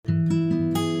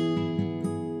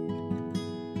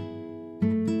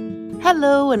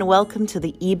Hello and welcome to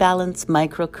the eBalance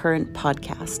Microcurrent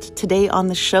podcast. Today on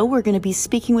the show, we're going to be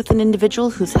speaking with an individual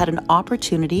who's had an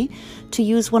opportunity to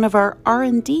use one of our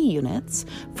R&D units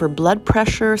for blood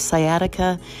pressure,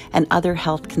 sciatica, and other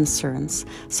health concerns.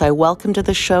 So I welcome to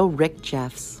the show Rick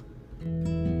Jeffs.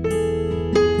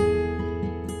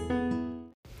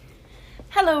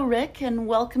 Hello, Rick, and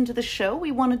welcome to the show.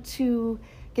 We wanted to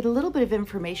get a little bit of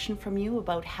information from you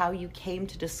about how you came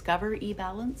to discover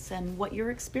eBalance and what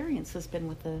your experience has been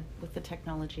with the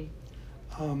technology.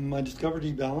 I discovered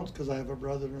eBalance because I have a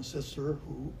brother and a sister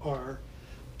who are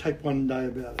type 1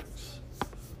 diabetics.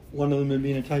 One of them had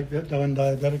been a type 1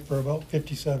 diabetic for about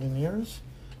 57 years.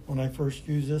 When I first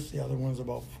used this, the other one's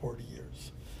about 40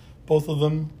 years. Both of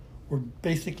them were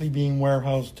basically being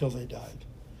warehoused till they died.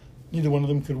 Neither one of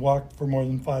them could walk for more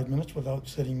than 5 minutes without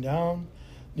sitting down.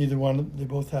 They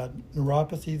both had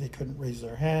neuropathy. They couldn't raise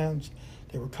their hands.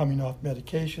 They were coming off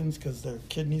medications because their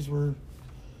kidneys were,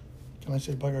 can I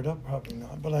say buggered up? Probably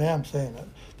not, but I am saying it.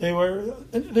 They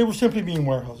were simply being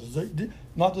warehouses.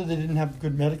 Not that they didn't have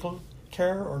good medical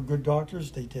care or good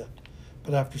doctors, they did.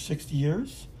 But after 60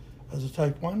 years as a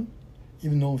type 1,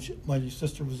 even though my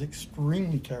sister was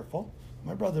extremely careful,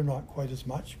 my brother not quite as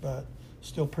much, but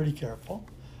still pretty careful,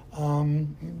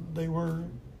 they were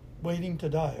waiting to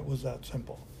die. It was that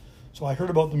simple. So I heard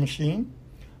about the machine.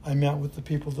 I met with the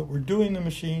people that were doing the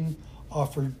machine,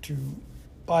 offered to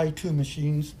buy 2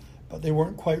 machines, but they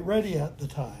weren't quite ready at the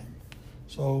time.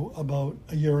 So about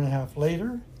a year and a half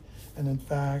later, and in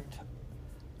fact,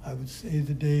 I would say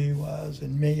the day was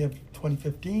in May of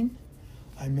 2015,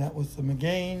 I met with them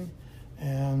again,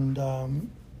 and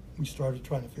we started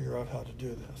trying to figure out how to do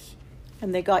this.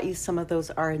 And they got you some of those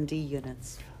R&D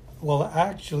units. Well,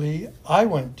 actually, I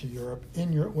went to Europe.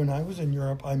 When I was in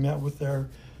Europe, I met with their,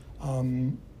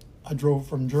 I drove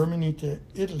from Germany to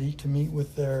Italy to meet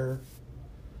with their,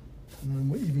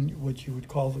 even what you would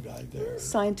call the guy there.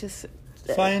 Scientist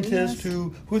Yes.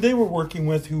 who they were working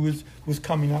with, who was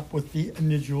coming up with the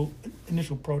initial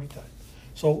prototype.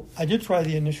 So I did try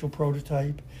the initial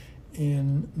prototype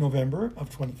in November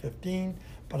of 2015,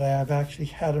 but I have actually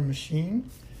had a machine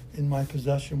in my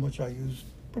possession, which I used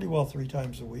pretty well 3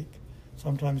 times a week,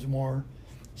 sometimes more,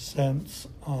 since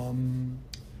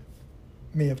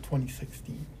May of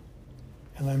 2016.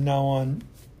 And I'm now on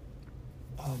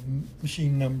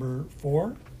machine number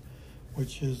 4,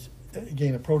 which is,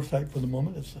 again, a prototype for the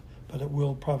moment, but it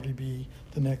will probably be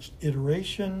the next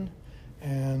iteration.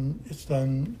 And it's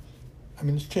done,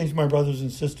 it's changed my brothers and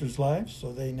sisters' lives,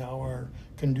 so they now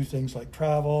can do things like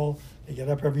travel. They get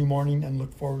up every morning and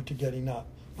look forward to getting up,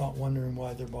 not wondering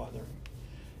why they're bothering.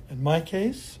 In my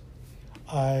case,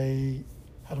 I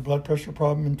had a blood pressure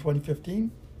problem in 2015,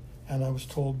 and I was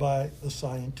told by the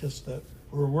scientists that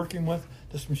we were working with,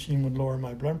 this machine would lower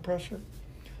my blood pressure.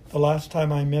 The last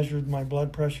time I measured my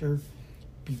blood pressure,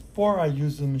 before I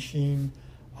used the machine,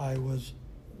 I was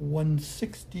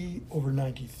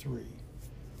 160/93.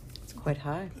 It's quite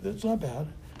high. It's not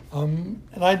bad.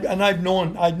 I'd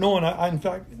known, in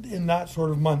fact, in that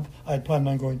sort of month, I'd planned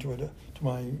on going to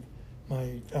my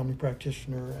family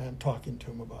practitioner and talking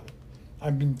to him about it.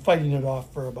 I've been fighting it off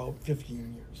for about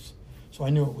 15 years, so I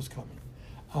knew it was coming.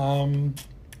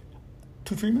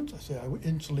 2 treatments. I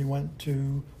instantly went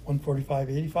to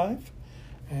 145/85,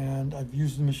 and I've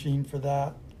used the machine for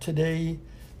that. Today,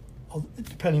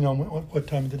 depending on what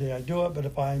time of the day I do it, but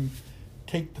if I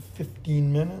take the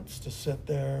 15 minutes to sit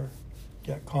there,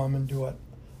 get calm and do it,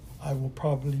 I will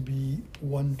probably be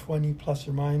 120 plus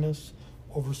or minus,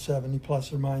 over 70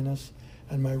 plus or minus,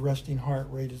 and my resting heart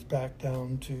rate is back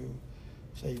down to,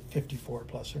 say, 54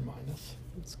 plus or minus.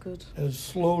 That's good. It has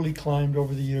slowly climbed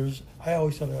over the years. I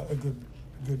always had a good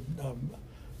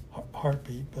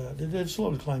heartbeat, but it had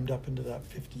slowly climbed up into that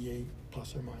 58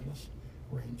 plus or minus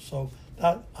range. So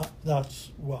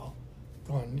that's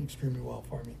gone extremely well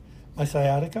for me. My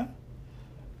sciatica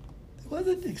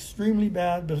wasn't extremely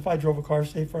bad, but if I drove a car,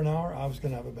 say, for an hour, I was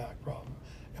going to have a back problem.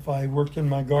 If I worked in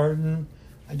my garden,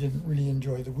 I didn't really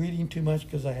enjoy the weeding too much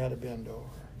because I had to bend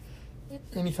over.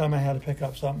 Anytime I had to pick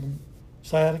up something,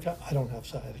 sciatica, I don't have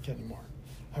sciatica anymore.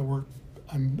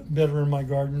 I'm better in my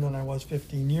garden than I was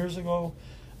 15 years ago.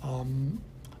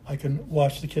 I can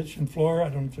wash the kitchen floor. I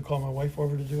don't have to call my wife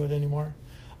over to do it anymore.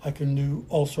 I can do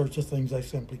all sorts of things I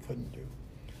simply couldn't do.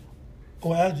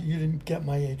 Oh, you didn't get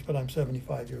my age, but I'm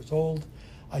 75 years old.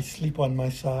 I sleep on my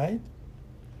side,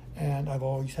 and I've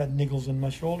always had niggles in my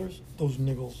shoulders. Those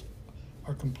niggles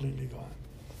are completely gone.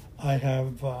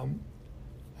 I'm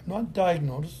not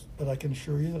diagnosed, but I can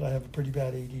assure you that I have a pretty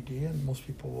bad ADD, and most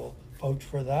people will vouch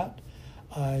for that.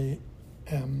 I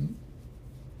am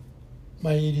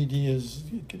My ADD is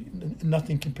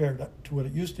nothing compared to what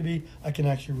it used to be. I can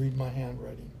actually read my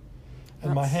handwriting.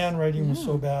 And my handwriting was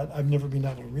so bad, I've never been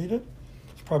able to read it.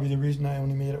 It's probably the reason I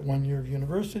only made it 1 year of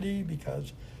university,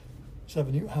 because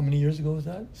how many years ago was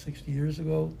that? 60 years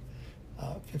ago,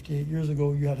 58 years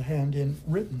ago, you had to hand in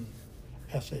written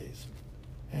essays.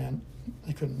 And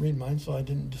they couldn't read mine, so I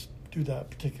didn't just do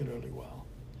that particularly well.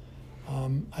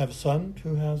 I have a son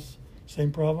who has the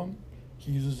same problem.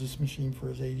 He uses this machine for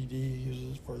his ADD, he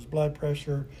uses it for his blood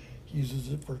pressure, he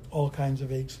uses it for all kinds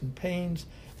of aches and pains.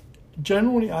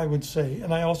 Generally, I would say,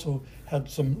 and I also had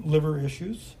some liver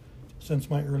issues since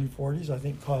my early 40s, I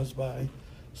think caused by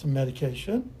some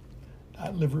medication.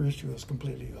 That liver issue is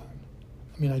completely gone.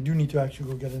 I mean, I do need to actually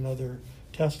go get another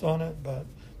test on it, but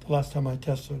the last time I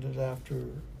tested it after,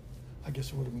 I guess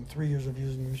it would have been 3 years of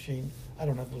using the machine, I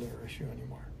don't have the liver issue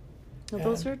anymore. Well,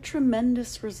 those are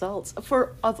tremendous results.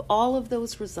 Of all of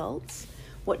those results,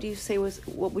 what would you say was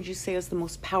the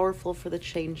most powerful for the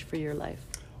change for your life?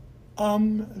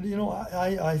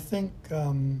 I think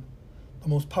the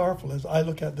most powerful is I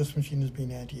look at this machine as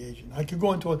being anti-aging. I could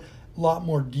go into a lot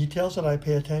more details that I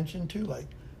pay attention to, like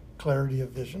clarity of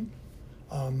vision,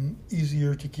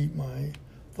 easier to keep my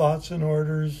thoughts in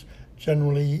orders.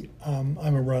 Generally,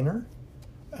 I'm a runner,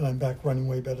 and I'm back running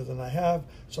way better than I have.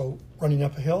 So running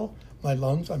up a hill, my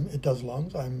lungs, it does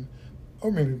lungs.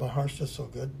 Or maybe my heart's just so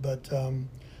good, but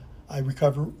I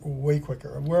recover way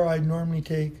quicker. Where I normally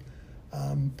take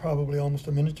probably almost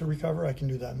a minute to recover, I can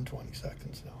do that in 20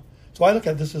 seconds now. So I look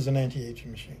at this as an anti-aging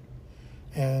machine.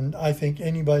 And I think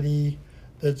anybody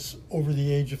that's over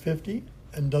the age of 50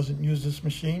 and doesn't use this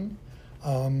machine,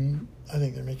 I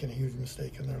think they're making a huge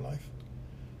mistake in their life.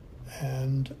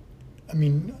 And I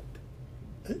mean,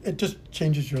 it just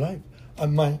changes your life.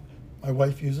 My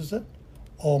wife uses it.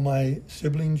 All my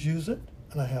siblings use it.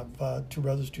 And I have 2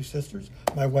 brothers, 2 sisters.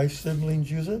 My wife's siblings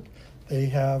use it. She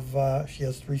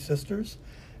has 3 sisters.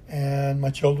 And my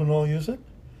children all use it.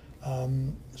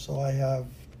 So I have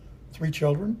 3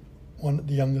 children.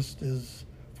 The youngest is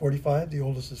 45. The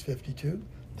oldest is 52.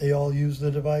 They all use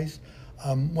the device.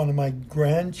 One of my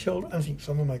grandchildren, I think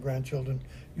some of my grandchildren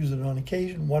use it on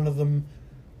occasion. One of them,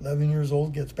 11 years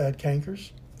old, gets bad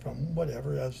cankers from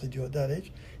whatever, as they do at that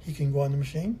age. He can go on the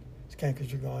machine. His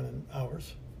cankers are gone in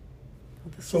hours.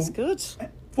 Well, this is good.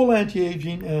 Full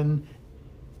anti-aging and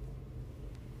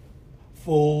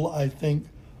full, I think,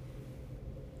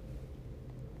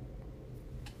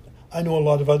 I know a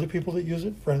lot of other people that use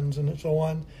it, friends and so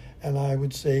on, and I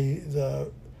would say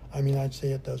I'd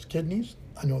say it does kidneys.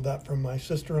 I know that from my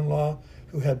sister-in-law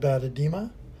who had bad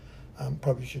edema.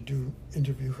 Probably should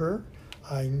interview her.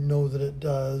 I know that it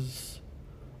does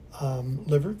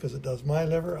liver, because it does my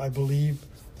liver. I believe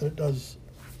that it does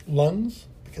lungs,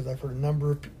 because I've heard a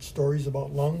number of stories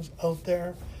about lungs out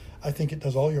there. I think it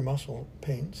does all your muscle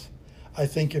pains. I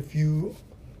think if you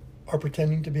are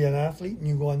pretending to be an athlete and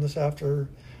you go on this after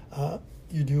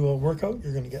you do a workout,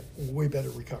 you're going to get way better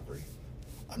recovery.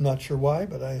 I'm not sure why,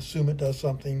 but I assume it does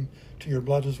something to your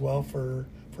blood as well for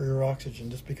your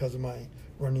oxygen, just because of my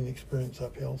running experience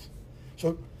up hills.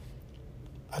 So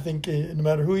I think no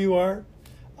matter who you are,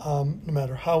 no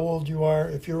matter how old you are,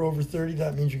 if you're over 30,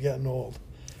 that means you're getting old.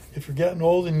 If you're getting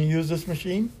old and you use this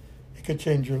machine, it could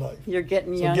change your life. You're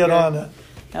getting younger. So get on it.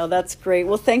 Oh, that's great.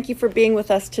 Well, thank you for being with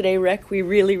us today, Rick. We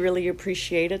really, really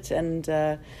appreciate it.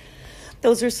 And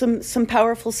those are some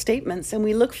powerful statements. And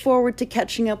we look forward to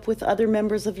catching up with other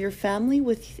members of your family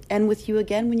with you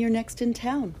again when you're next in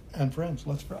town. And friends.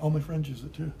 All my friends use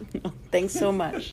it too. Thanks so much.